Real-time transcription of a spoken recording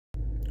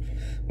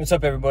What's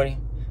up, everybody?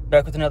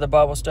 Back with another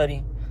Bible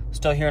study.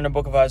 Still here in the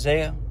book of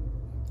Isaiah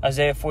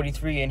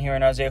 43. And here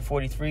in Isaiah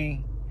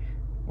 43,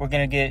 we're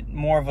going to get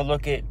more of a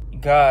look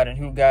at God and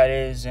who God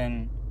is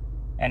and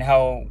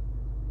how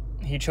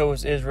he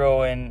chose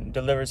Israel and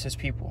delivers his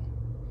people.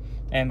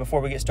 And before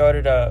we get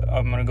started,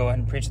 I'm going to go ahead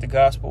and preach the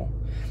gospel.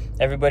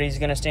 Everybody's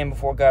going to stand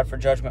before God for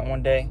judgment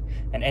one day,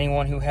 and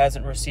anyone who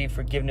hasn't received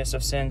forgiveness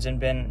of sins and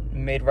been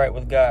made right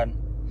with God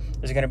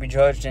is going to be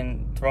judged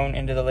and thrown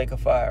into the lake of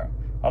fire,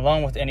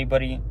 along with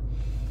anybody,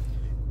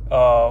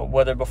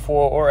 whether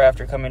before or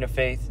after coming to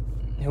faith,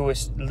 who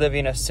is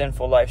living a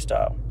sinful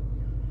lifestyle,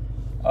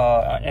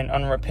 an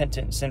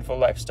unrepentant sinful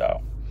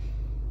lifestyle.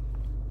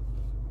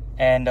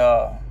 And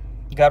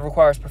God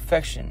requires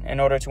perfection in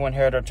order to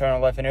inherit eternal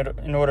life, and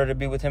in order to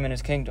be with him in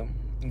his kingdom.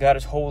 God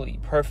is holy,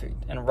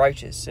 perfect, and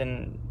righteous,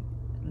 and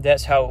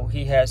that's how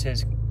he has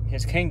his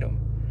kingdom.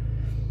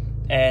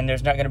 And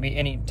there's not going to be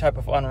any type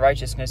of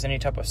unrighteousness, any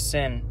type of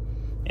sin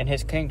in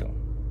his kingdom.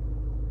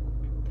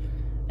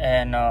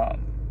 And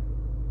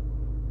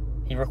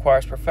he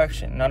requires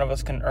perfection. None of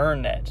us can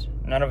earn that.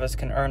 None of us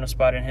can earn a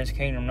spot in his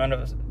kingdom. None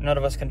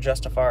of us can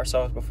justify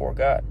ourselves before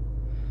God.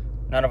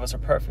 None of us are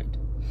perfect.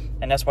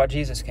 And that's why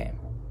Jesus came.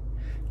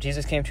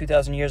 Jesus came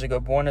 2,000 years ago,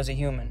 born as a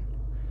human,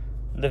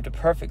 lived a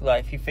perfect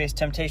life. He faced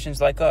temptations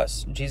like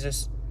us.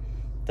 Jesus,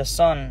 the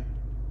Son,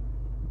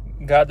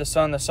 God the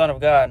Son, the Son of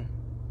God.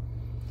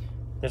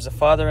 There's a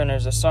Father and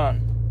there's a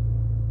Son.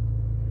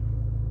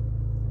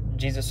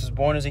 Jesus was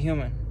born as a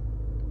human,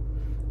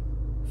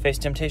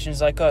 faced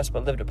temptations like us,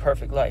 but lived a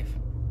perfect life.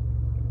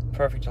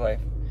 Perfect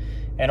life.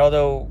 And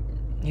although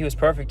he was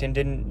perfect and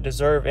didn't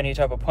deserve any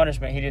type of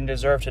punishment, he didn't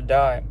deserve to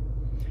die.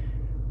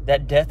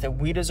 That death that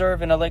we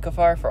deserve in the lake of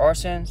fire for our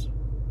sins,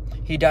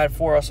 he died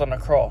for us on the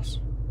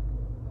cross.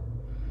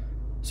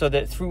 So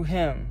that through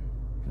him,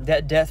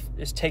 that death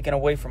is taken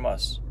away from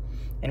us,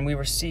 and we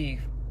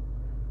receive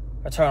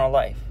eternal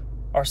life.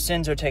 Our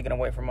sins are taken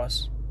away from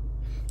us,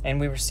 and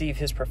we receive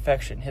his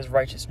perfection, his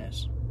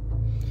righteousness.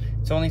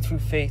 It's only through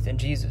faith in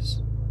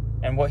Jesus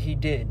and what he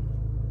did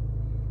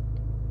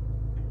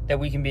that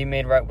we can be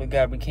made right with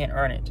God. We can't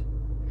earn it.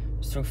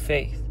 It's through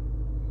faith.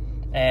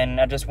 And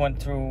I just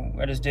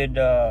did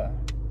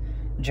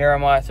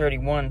Jeremiah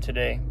 31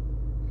 today.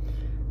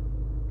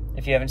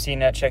 If you haven't seen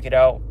that, check it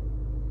out,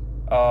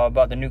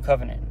 about the new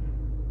covenant.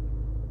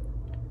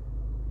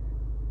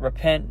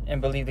 Repent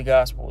and believe the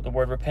gospel. The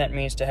word repent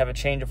means to have a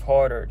change of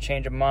heart or a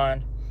change of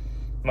mind.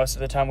 Most of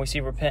the time we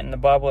see repent in the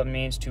Bible, it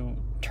means to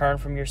turn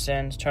from your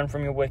sins, turn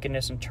from your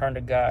wickedness, and turn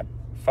to God.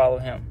 Follow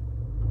him.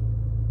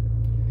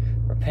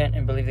 Repent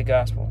and believe the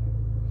gospel.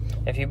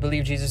 If you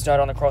believe Jesus died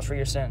on the cross for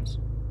your sins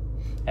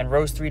and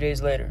rose 3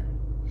 days later,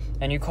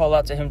 and you call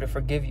out to him to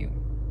forgive you,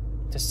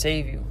 to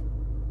save you,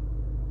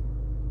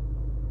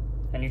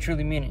 and you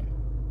truly mean it,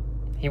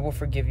 he will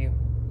forgive you.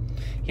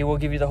 He will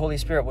give you the Holy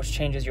Spirit, which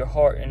changes your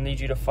heart and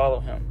leads you to follow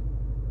him.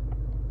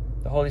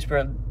 The Holy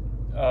Spirit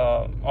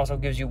also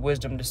gives you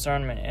wisdom,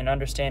 discernment, and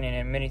understanding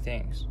in many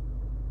things.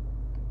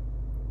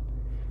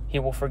 He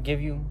will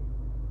forgive you.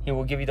 He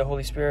will give you the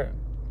Holy Spirit,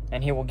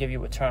 and he will give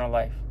you eternal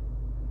life.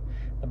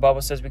 The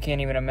Bible says we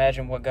can't even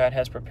imagine what God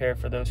has prepared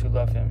for those who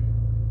love him.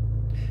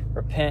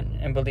 Repent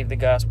and believe the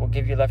gospel.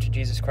 Give your life to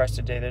Jesus Christ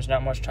today. There's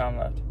not much time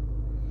left.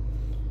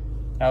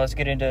 Now let's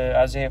get into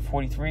Isaiah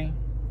 43.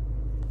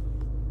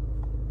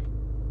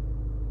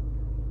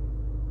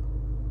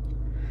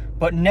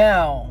 But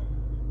now,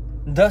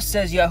 thus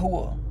says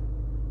Yahuwah,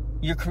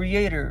 your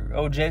creator,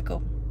 O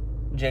Jacob.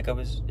 Jacob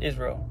is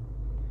Israel.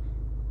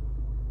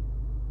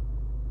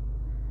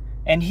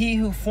 And he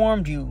who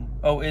formed you,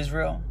 O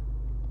Israel.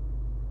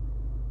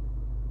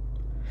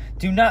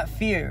 Do not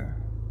fear,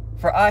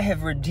 for I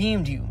have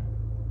redeemed you.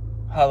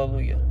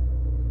 Hallelujah.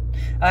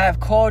 I have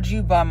called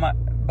you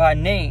by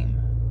name.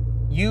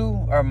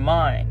 You are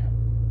mine.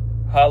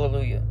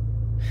 Hallelujah.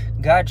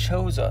 God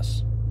chose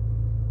us.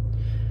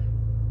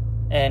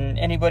 And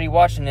anybody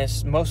watching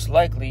this, most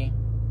likely,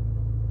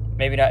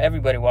 maybe not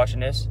everybody watching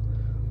this,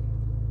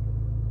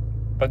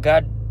 but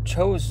God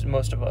chose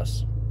most of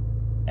us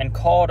and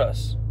called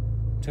us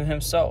to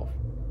himself.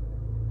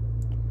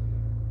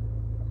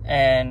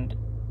 And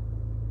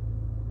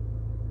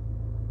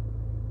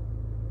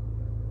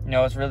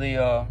it's really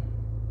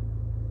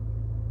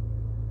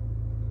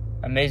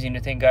amazing to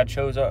think God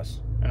chose us,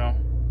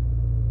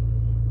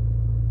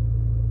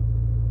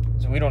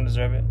 so we don't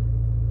deserve it.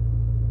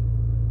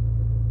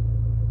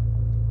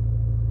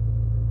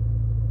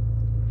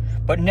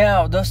 But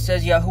now, thus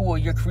says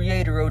Yahuwah, your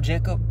creator, O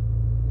Jacob,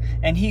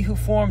 and he who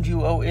formed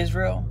you, O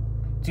Israel,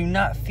 do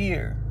not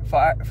fear,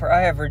 for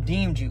I have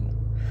redeemed you.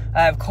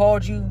 I have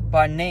called you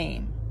by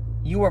name.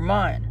 You are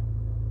mine.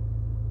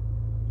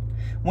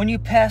 When you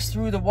pass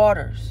through the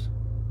waters,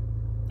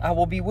 I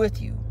will be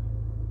with you,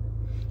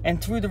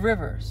 and through the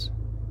rivers,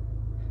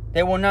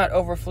 they will not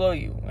overflow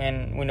you.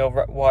 And we know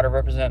water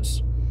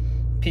represents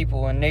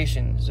people and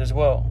nations as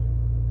well.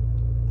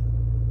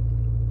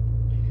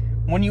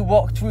 When you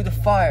walk through the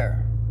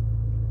fire,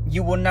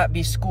 you will not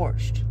be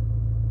scorched,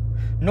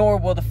 nor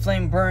will the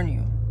flame burn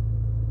you.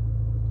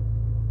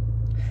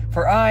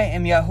 For I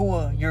am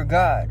Yahuwah, your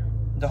God,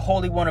 the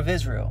Holy One of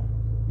Israel,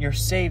 your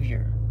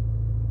Savior.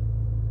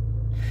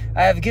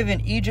 I have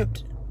given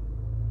Egypt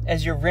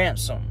as your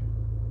ransom,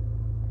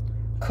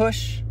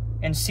 Cush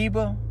and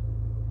Seba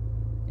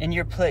in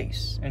your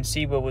place. And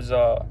Seba was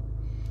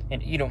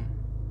in Edom.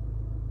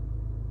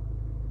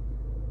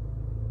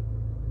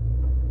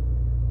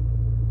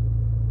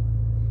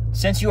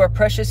 Since you are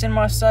precious in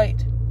my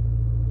sight,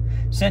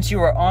 since you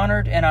are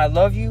honored and I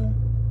love you,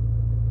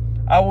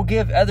 I will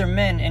give other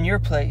men in your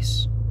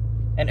place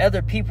and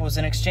other peoples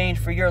in exchange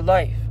for your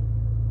life.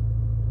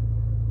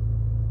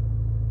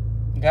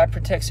 God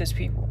protects his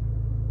people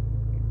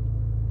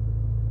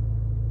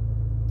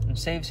and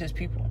saves his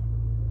people.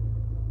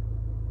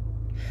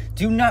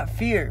 Do not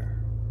fear,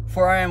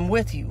 for I am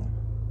with you.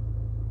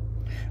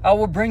 I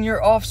will bring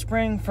your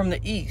offspring from the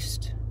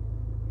east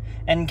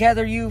and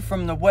gather you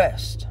from the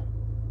west.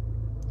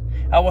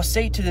 I will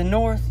say to the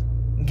north,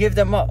 give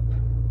them up,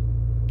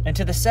 and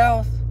to the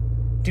south,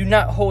 do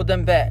not hold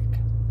them back.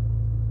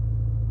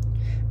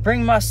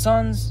 Bring my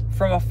sons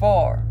from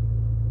afar,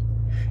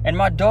 and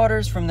my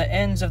daughters from the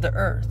ends of the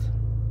earth.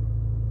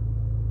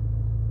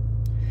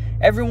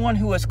 Everyone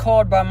who is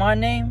called by my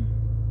name,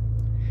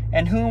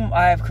 and whom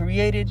I have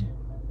created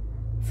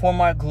for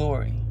my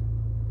glory,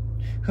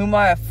 whom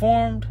I have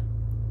formed,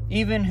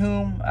 even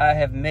whom I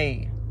have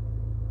made.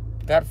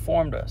 God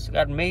formed us.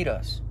 God made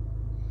us.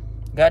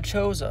 God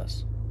chose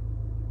us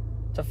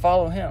to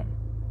follow him,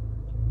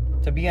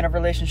 to be in a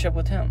relationship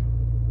with him.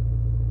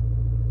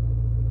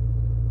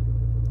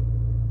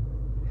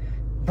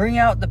 Bring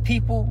out the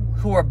people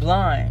who are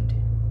blind,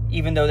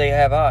 even though they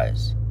have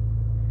eyes,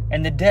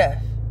 and the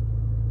deaf,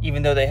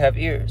 even though they have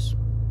ears.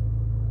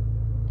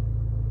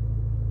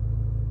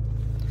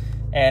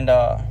 And,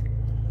 the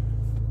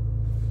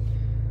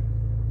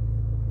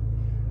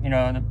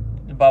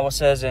Bible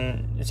says,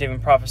 and it's even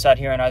prophesied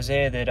here in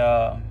Isaiah, that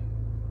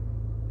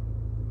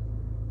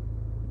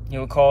he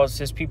would cause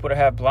his people to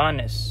have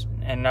blindness,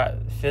 and not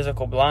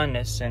physical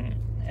blindness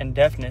and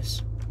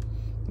deafness,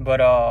 but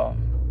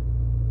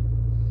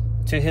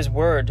to his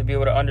word, to be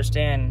able to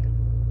understand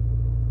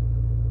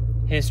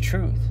his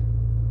truth.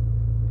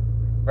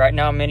 Right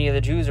now, many of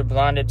the Jews are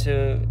blinded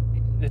to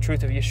the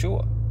truth of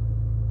Yeshua.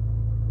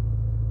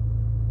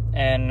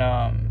 And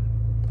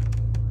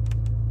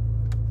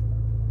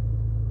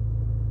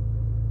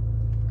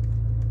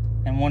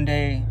one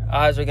day,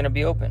 eyes are going to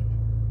be open.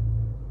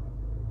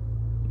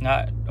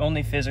 Not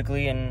only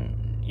physically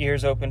and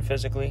ears open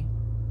physically,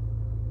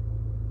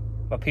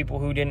 but people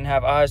who didn't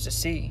have eyes to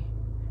see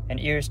and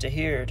ears to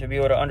hear, to be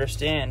able to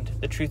understand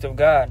the truth of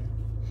God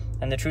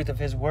and the truth of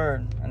his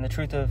word and the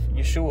truth of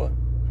Yeshua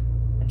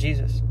and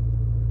Jesus,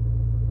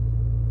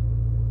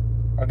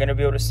 are going to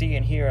be able to see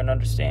and hear and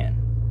understand.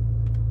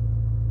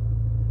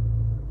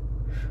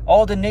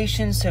 All the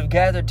nations have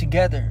gathered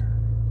together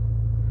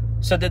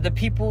so that the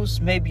peoples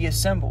may be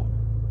assembled.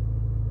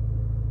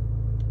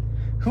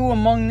 Who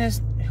among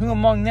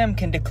them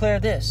can declare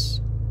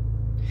this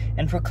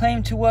and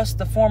proclaim to us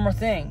the former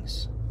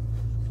things?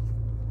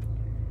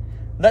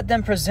 Let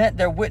them present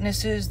their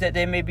witnesses that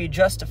they may be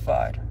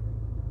justified,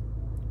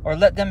 or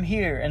let them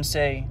hear and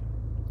say,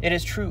 it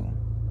is true.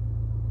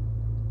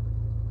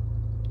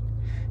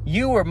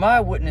 You are my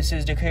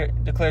witnesses,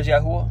 declares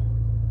Yahuwah,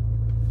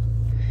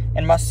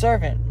 and my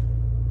servant,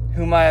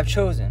 whom I have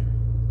chosen.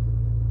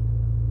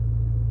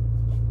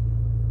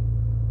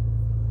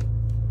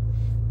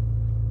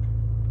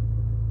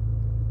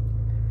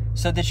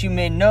 So that you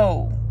may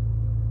know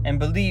and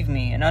believe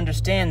me and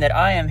understand that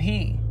I am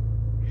he.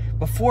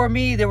 Before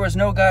me there was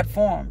no God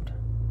formed,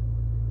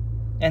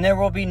 and there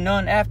will be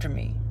none after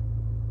me.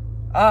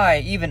 I,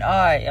 even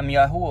I, am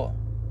Yahuwah,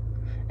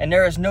 and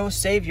there is no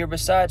Savior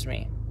besides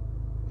me.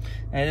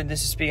 And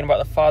this is speaking about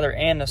the Father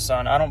and the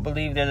Son. I don't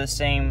believe they're the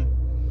same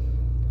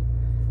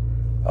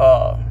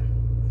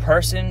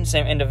person,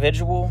 same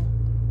individual,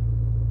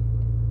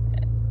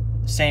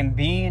 same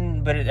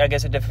being, but I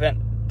guess it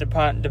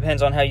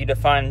depends on how you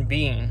define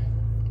being,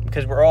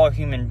 because we're all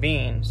human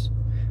beings,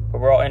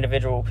 but we're all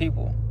individual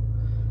people.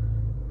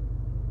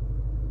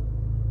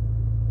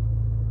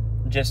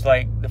 Just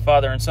like the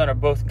Father and Son are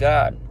both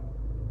God,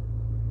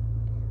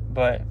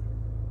 but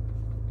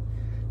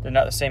they're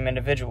not the same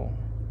individual,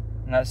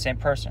 not the same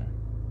person.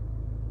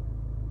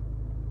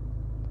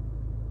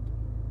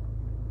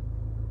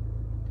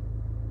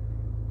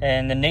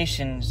 And the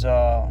nations,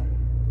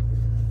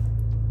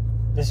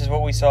 this is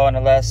what we saw in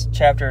the last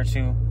chapter or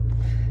two.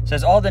 It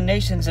says, all the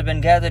nations have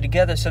been gathered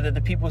together so that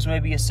the peoples may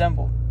be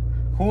assembled.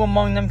 Who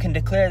among them can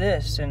declare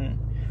this and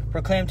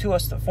proclaim to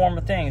us the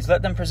former things?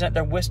 Let them present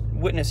their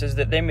witnesses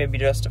that they may be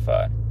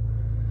justified.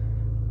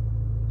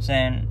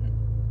 Saying,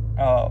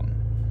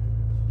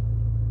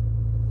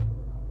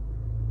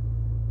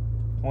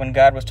 when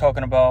God was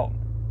talking about,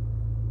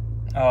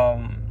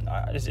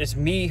 it's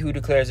me who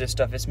declares this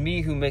stuff. It's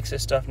me who makes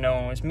this stuff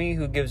known. It's me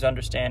who gives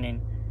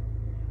understanding.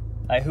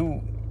 Like,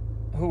 who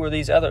are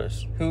these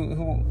others?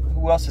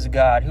 Who else is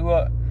God? Who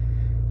are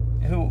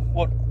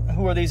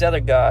these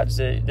other gods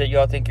that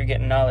y'all think you're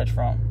getting knowledge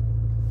from?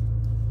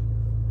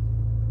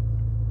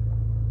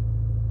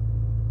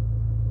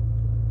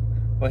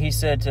 Well, he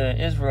said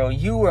to Israel,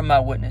 "You are my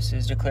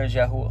witnesses, declares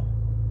Yahuwah,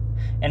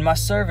 and my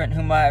servant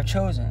whom I have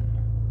chosen,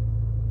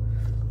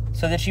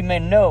 so that you may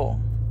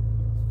know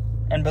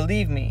and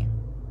believe me,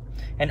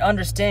 and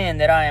understand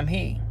that I am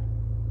he.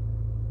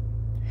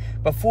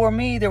 Before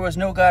me there was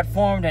no God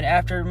formed, and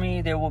after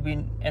me there will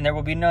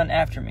be none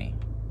after me.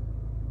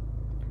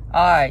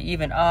 I,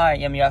 even I,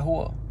 am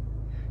Yahuwah."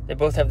 They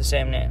both have the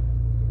same name,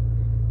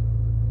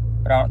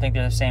 but I don't think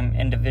they're the same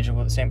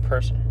individual, the same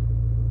person.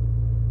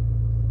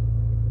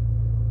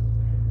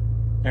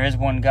 There is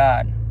one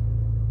God,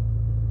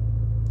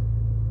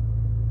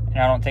 and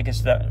I don't think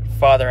it's the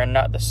Father and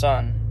not the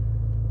Son.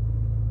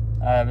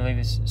 I believe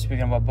it's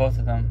speaking about both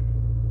of them,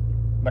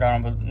 but I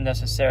don't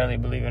necessarily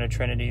believe in a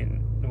Trinity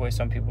the way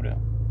some people do.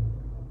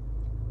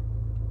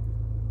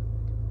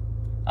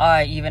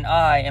 I, even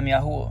I, am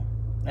Yahuwah,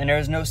 and there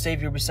is no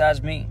Savior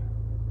besides me.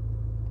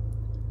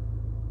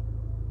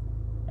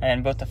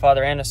 And both the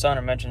Father and the Son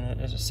are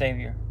mentioned as a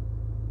Savior.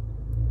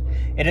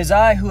 It is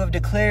I who have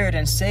declared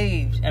and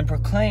saved and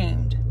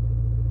proclaimed,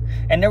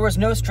 and there was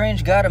no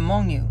strange God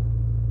among you.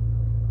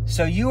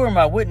 So you are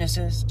my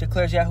witnesses,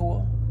 declares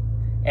Yahuwah,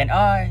 and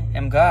I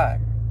am God.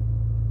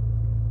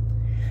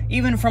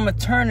 Even from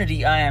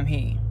eternity I am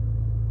he,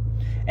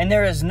 and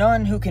there is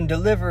none who can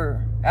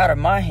deliver out of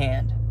my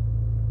hand.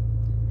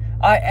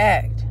 I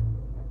act,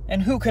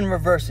 and who can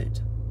reverse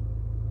it?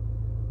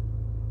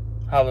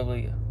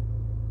 Hallelujah.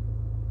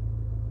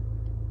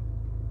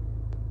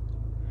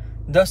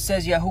 Thus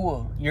says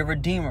Yahuwah, your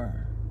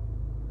Redeemer,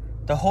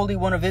 the Holy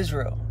One of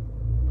Israel.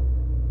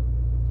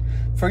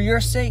 For your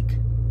sake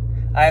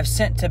I have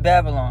sent to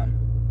Babylon,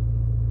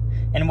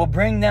 and will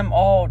bring them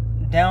all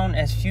down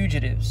as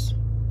fugitives,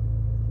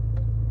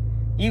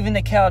 even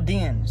the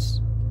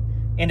Chaldeans,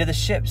 into the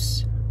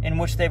ships in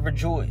which they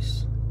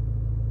rejoice.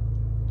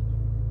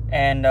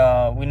 And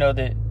we know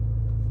that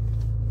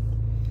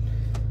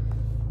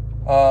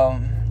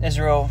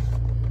Israel,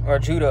 or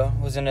Judah,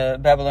 was in a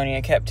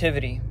Babylonian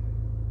captivity,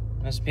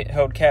 was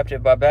held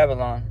captive by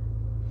Babylon.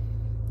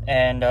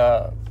 And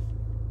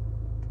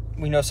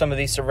we know some of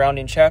these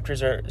surrounding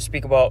chapters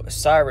speak about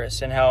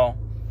Cyrus and how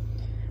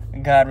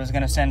God was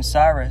going to send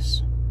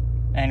Cyrus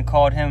and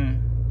called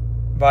him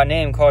by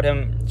name,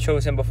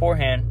 chose him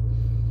beforehand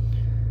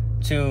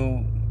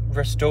to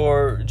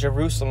restore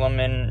Jerusalem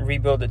and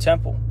rebuild the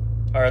temple,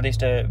 or at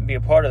least to be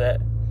a part of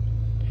that.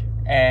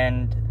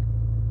 And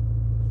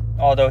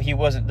although he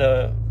wasn't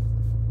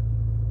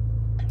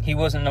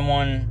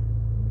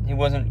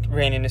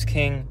reigning as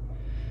king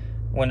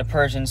when the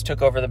Persians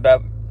took over the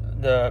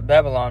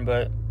Babylon,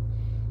 but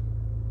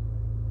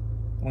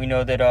we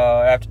know that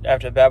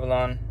after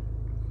Babylon,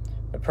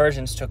 the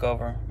Persians took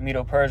over,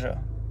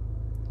 Medo-Persia.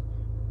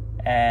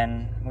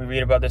 And we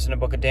read about this in the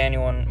book of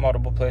Daniel in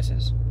multiple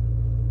places.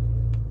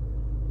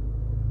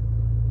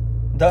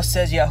 Thus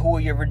says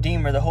Yahuwah, your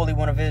Redeemer, the Holy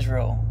One of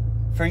Israel.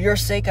 For your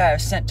sake I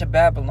have sent to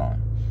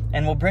Babylon,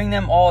 and will bring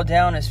them all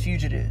down as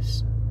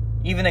fugitives,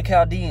 even the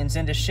Chaldeans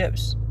into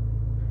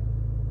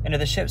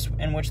the ships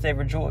in which they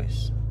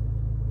rejoice.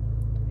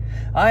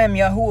 I am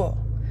Yahuwah,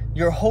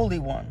 your Holy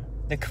One,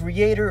 the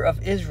Creator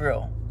of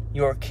Israel,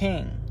 your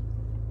King.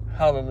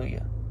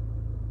 Hallelujah.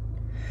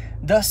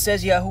 Thus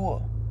says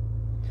Yahuwah,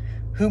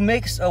 who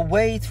makes a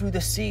way through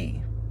the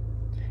sea,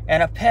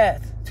 and a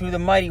path through the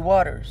mighty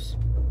waters,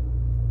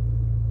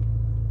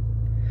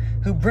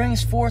 who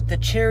brings forth the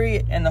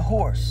chariot and the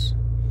horse,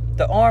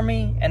 the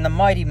army and the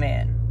mighty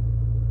man.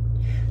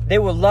 They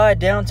will lie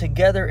down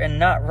together and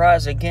not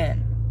rise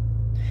again.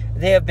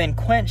 They have been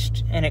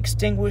quenched and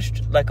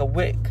extinguished like a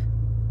wick.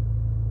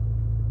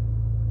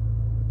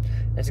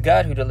 It's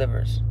God who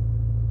delivers.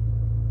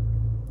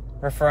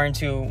 Referring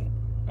to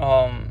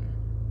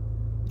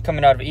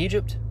coming out of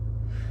Egypt.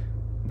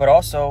 But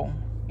also,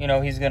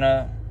 this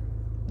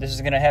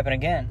is gonna happen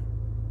again.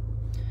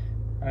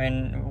 I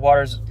mean,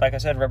 waters, like I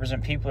said,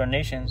 represent people or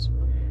nations,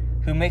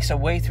 who makes a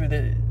way through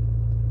the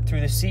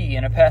sea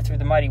and a path through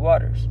the mighty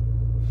waters,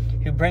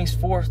 who brings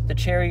forth the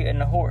chariot and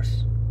the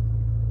horse,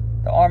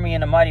 the army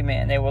and the mighty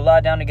man. They will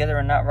lie down together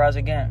and not rise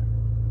again.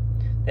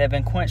 They have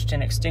been quenched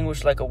and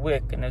extinguished like a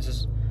wick. And this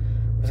is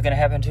what's going to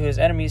happen to his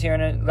enemies here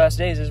in the last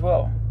days as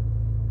well.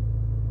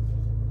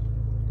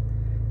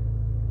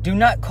 Do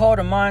not call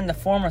to mind the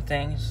former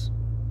things,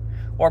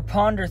 or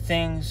ponder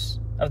things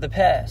of the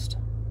past.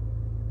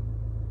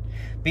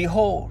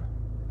 Behold,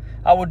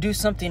 I will do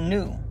something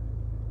new.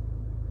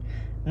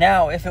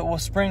 Now, if it will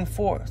spring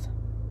forth,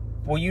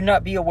 will you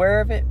not be aware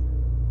of it?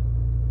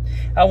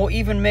 I will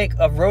even make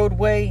a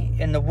roadway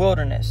in the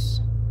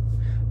wilderness,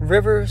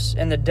 rivers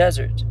in the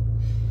desert.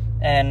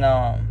 And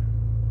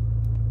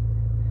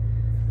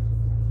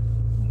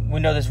we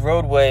know this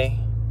roadway,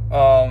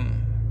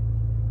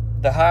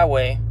 the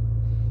highway,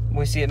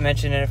 we see it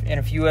mentioned in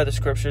a few other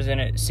scriptures, and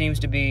it seems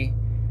to be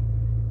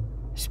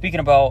speaking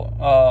about,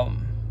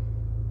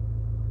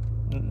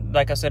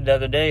 like I said the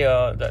other day,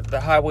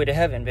 the highway to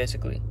heaven,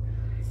 basically.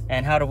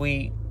 And how do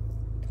we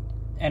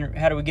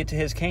get to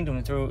his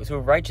kingdom? Through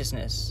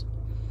righteousness,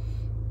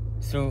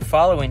 through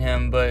following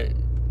him, but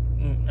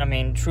I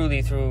mean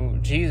truly through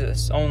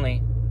Jesus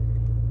only,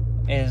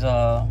 is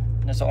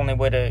that's the only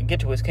way to get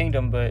to his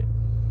kingdom. But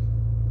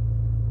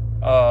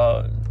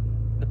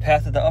the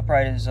path of the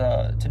upright is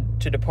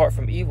to depart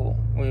from evil.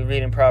 We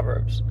read in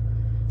Proverbs,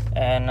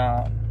 and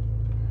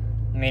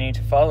meaning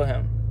to follow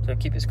him, to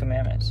keep his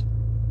commandments,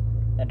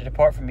 and to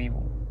depart from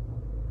evil.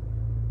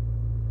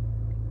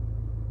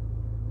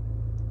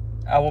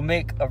 I will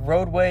make a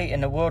roadway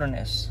in the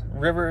wilderness,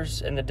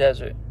 rivers in the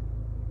desert.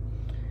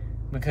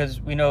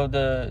 Because we know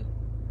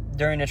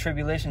during the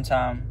tribulation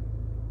time,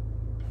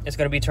 it's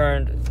going to be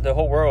turned, the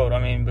whole world,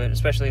 but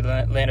especially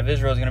the land of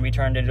Israel is going to be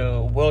turned into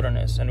a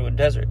wilderness, into a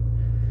desert.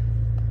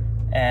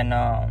 And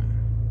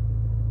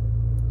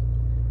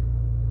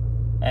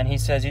he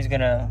says he's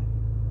going to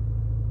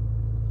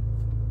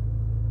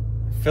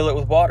fill it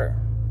with water,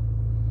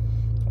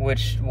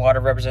 which water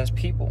represents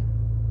people,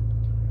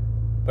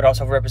 but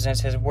also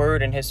represents his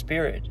word and his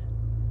spirit.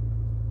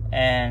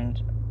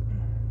 And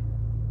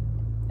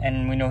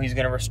we know he's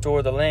going to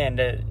restore the land.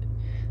 That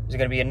there's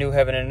going to be a new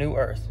heaven and a new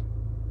earth.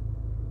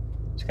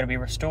 It's going to be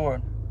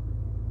restored.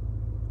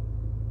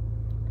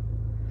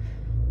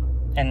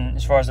 And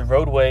as far as the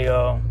roadway,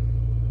 I'm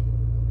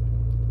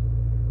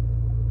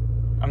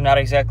not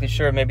exactly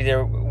sure. Maybe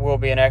there will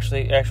be an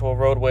actual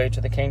roadway to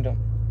the kingdom,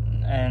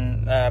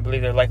 and I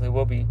believe there likely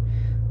will be.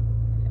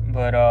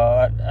 But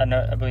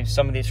I believe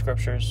some of these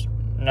scriptures,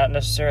 not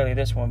necessarily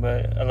this one,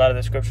 but a lot of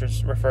the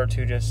scriptures refer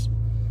to just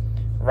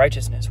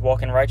righteousness.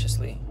 Walking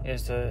righteously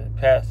is the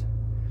path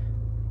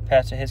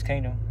to his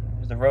kingdom,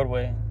 is the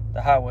roadway,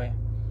 the highway.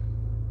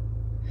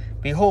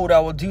 Behold, I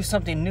will do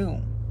something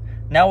new.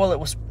 Now it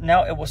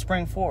will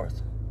spring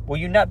forth. Will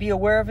you not be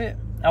aware of it?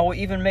 I will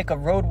even make a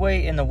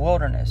roadway in the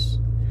wilderness,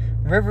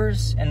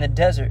 rivers in the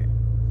desert.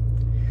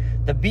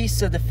 The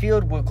beasts of the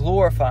field will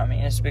glorify me.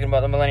 And speaking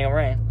about the millennial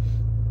reign,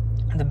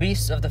 the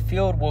beasts of the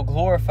field will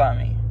glorify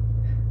me.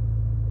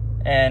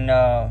 And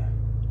I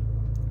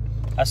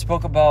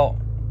spoke about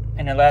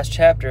in the last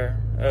chapter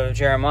of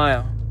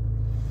Jeremiah,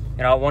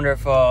 and I wonder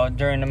if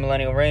during the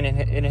millennial reign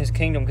in his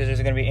kingdom, because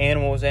there's going to be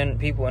animals and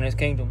people in his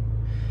kingdom,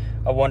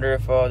 I wonder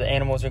if the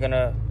animals are going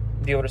to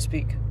be able to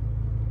speak.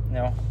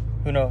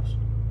 Who knows?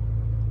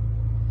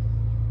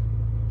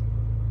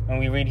 And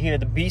we read here,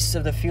 the beasts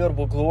of the field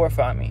will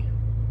glorify me,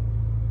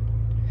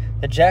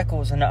 the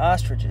jackals and the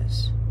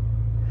ostriches,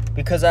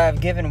 because I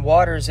have given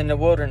waters in the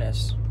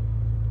wilderness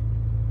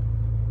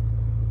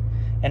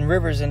and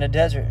rivers in the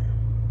desert,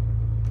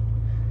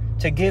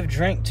 to give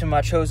drink to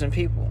my chosen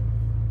people.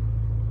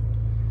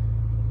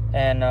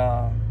 And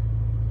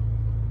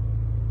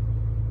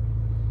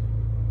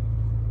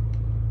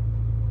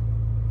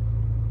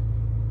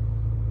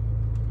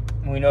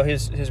we know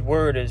his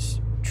word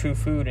is true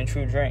food and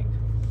true drink.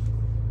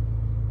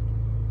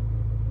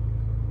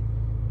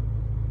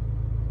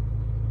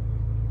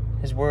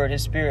 His word,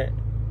 his spirit.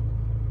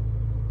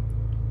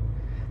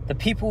 The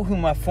people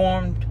whom I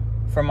formed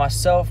for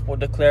myself will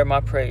declare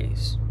my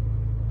praise.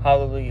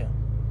 Hallelujah.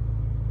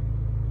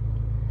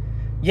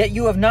 Yet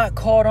you have not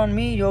called on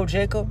me, O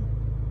Jacob,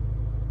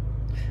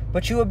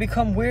 but you have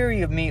become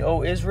weary of me,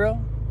 O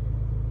Israel.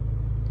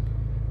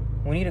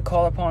 We need to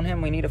call upon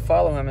him. We need to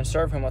follow him and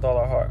serve him with all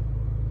our heart.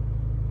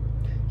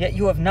 Yet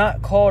you have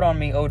not called on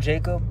me, O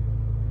Jacob,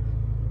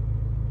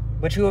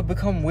 but you have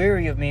become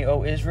weary of me,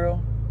 O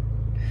Israel.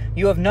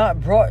 You have not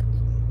brought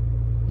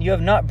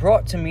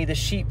to me the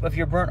sheep of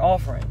your burnt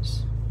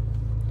offerings,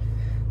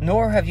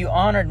 nor have you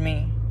honored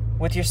me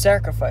with your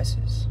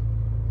sacrifices.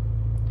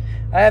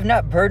 I have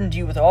not burdened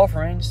you with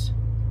offerings,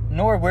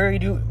 nor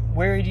wearied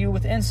you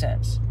with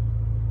incense.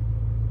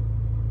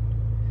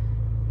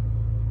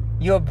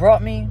 You have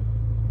bought me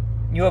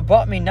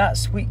not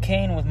sweet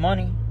cane with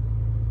money,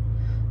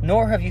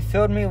 nor have you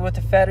filled me with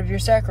the fat of your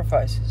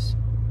sacrifices.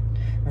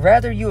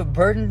 Rather, you have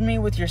burdened me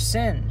with your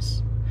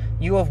sins.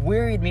 You have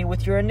wearied me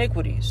with your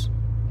iniquities.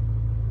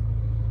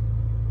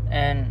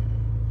 And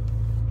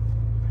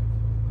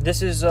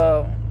this is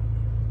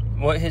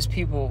what his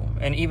people,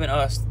 and even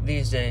us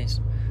these days,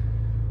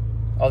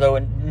 although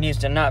it needs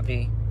to not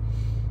be,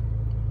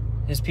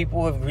 his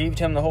people have grieved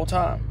him the whole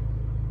time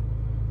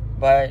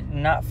by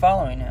not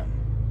following him,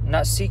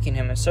 not seeking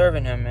him and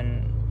serving him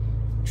and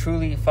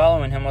truly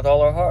following him with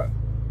all our heart.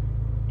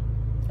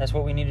 That's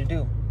what we need to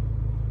do.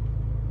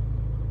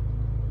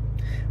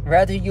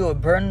 Rather, you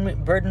have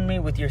burdened me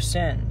with your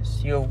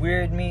sins. You have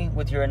wearied me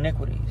with your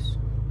iniquities.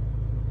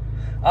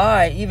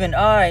 I, even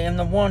I, am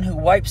the one who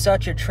wipes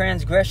out your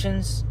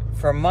transgressions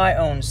for my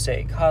own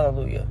sake.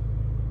 Hallelujah.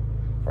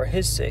 For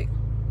his sake.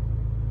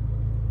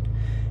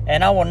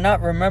 And I will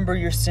not remember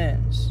your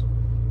sins.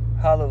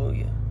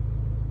 Hallelujah.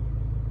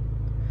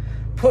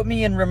 Put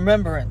me in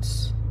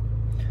remembrance.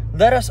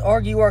 Let us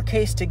argue our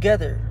case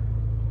together.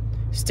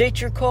 State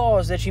your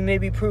cause that you may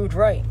be proved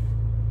right.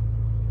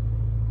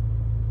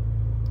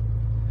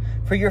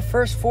 For your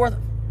first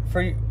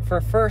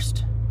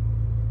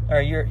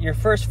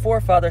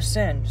forefather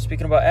sinned,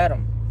 speaking about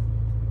Adam.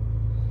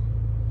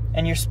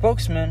 And your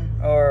spokesman,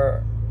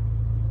 or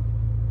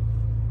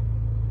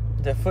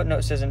the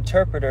footnote says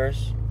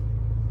interpreters.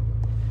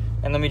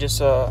 And let me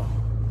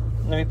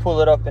pull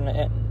it up in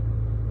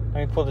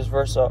Let me pull this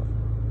verse up.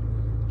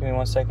 Give me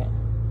 1 second.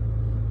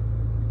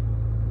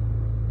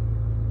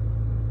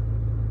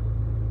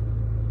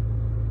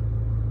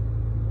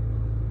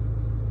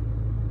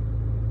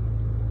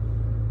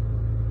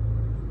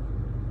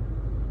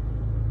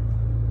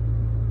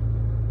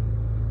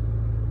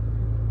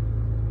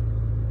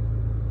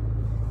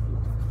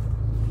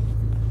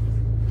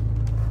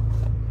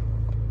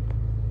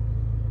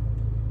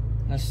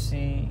 Let's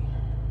see.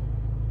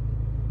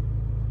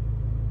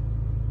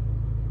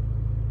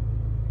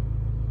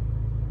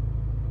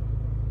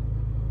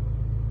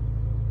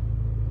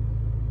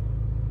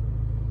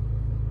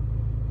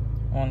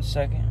 One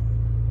second.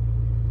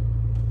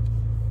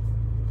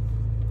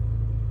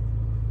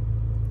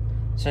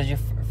 It says your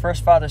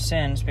first father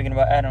sinned, speaking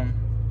about Adam,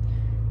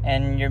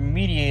 and your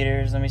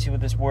mediators, let me see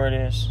what this word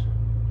is.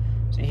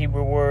 It's a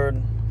Hebrew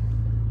word,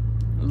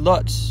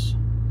 lutz.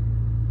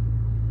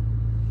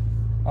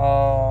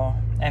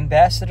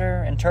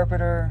 Ambassador,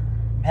 interpreter,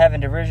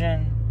 having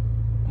derision,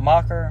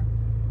 mocker,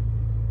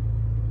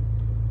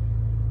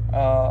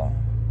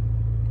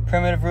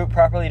 primitive root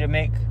properly to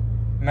make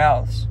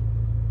mouths,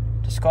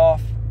 to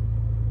scoff.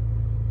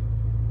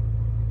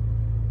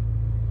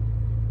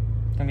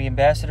 Can be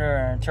ambassador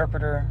or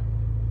interpreter,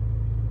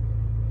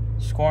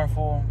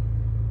 scornful,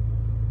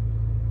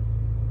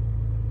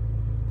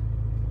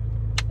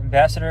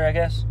 ambassador, I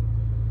guess.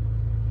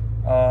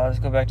 Let's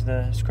go back to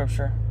the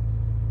scripture.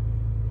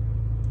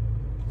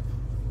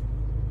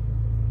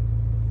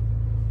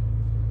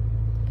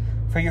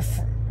 For your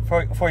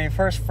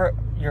first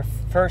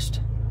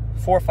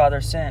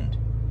forefathers sinned,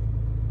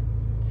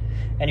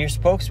 and your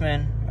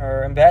spokesmen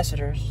or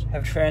ambassadors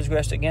have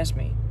transgressed against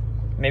me.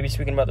 Maybe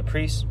speaking about the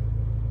priests.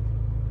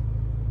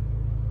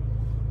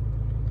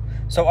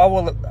 So I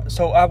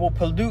will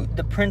pollute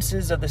the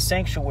princes of the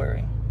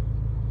sanctuary.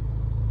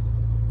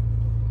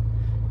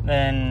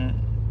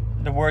 Then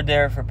the word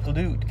there for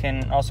pollute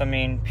can also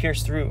mean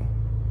pierce through.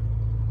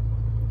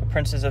 The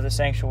princes of the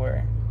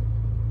sanctuary.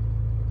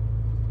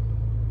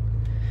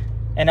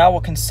 And I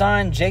will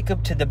consign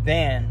Jacob to the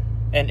ban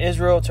and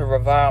Israel to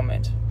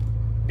revilement,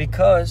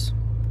 because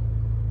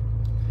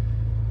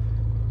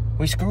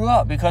we screw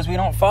up, because we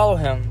don't follow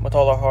him with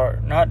all our heart.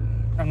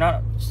 I'm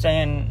not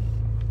saying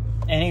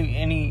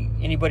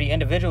anybody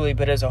individually,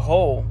 but as a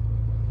whole,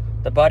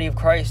 the body of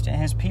Christ and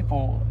his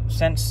people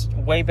since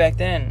way back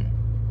then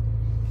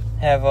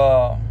have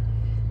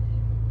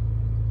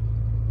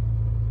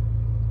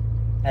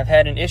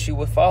had an issue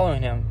with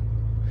following him,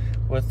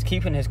 with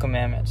keeping his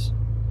commandments,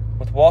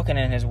 with walking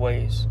in his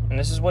ways. And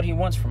this is what he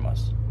wants from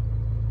us.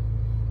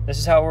 This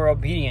is how we're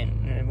obedient.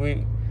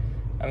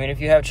 If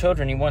you have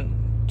children, you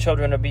want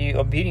children to be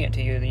obedient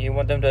to you. You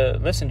want them to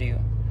listen to you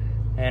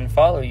and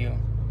follow you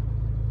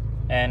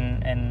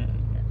and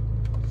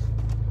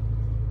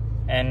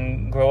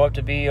grow up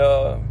to be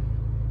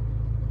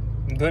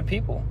good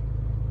people.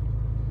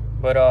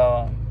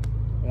 But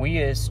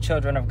we as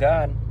children of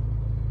God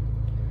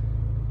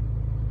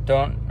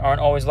aren't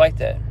always like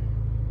that.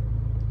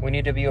 We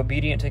need to be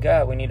obedient to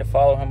God. We need to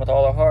follow him with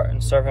all our heart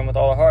and serve him with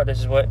all our heart. This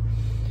is what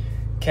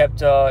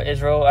kept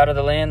Israel out of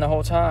the land the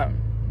whole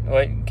time.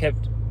 What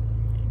kept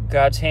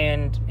God's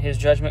hand, his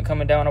judgment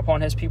coming down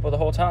upon his people the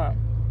whole time.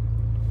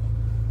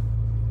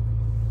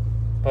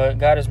 But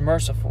God is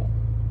merciful.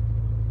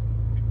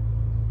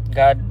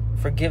 God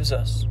forgives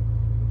us.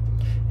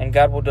 And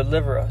God will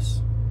deliver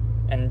us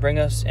and bring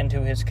us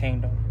into his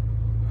kingdom.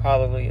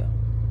 Hallelujah.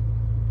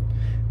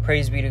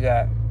 Praise be to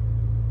God.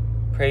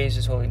 Praise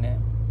his holy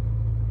name.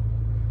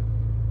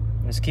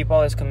 Let's keep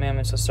all his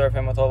commandments. Let's serve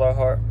him with all our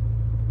heart.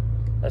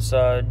 Let's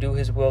do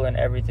his will in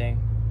everything.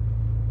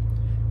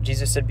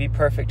 Jesus said, be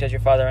perfect as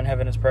your Father in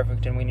heaven is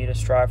perfect, and we need to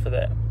strive for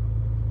that.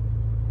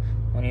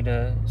 We need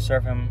to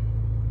serve him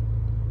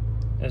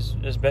as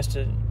best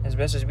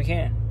as we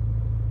can.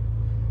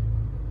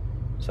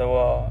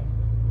 So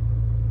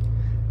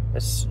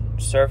let's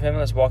serve him.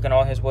 Let's walk in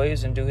all his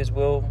ways and do his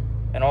will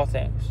in all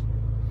things.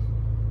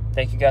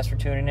 Thank you guys for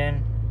tuning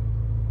in.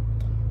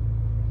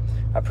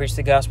 I preached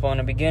the gospel in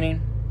the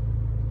beginning.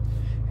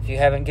 If you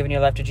haven't given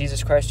your life to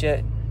Jesus Christ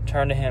yet,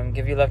 turn to him.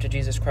 Give your life to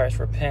Jesus Christ.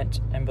 Repent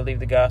and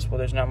believe the gospel.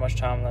 There's not much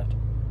time left.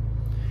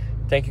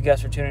 Thank you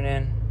guys for tuning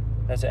in.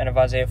 That's the end of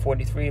Isaiah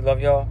 43. Love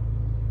y'all.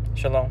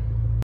 Shalom.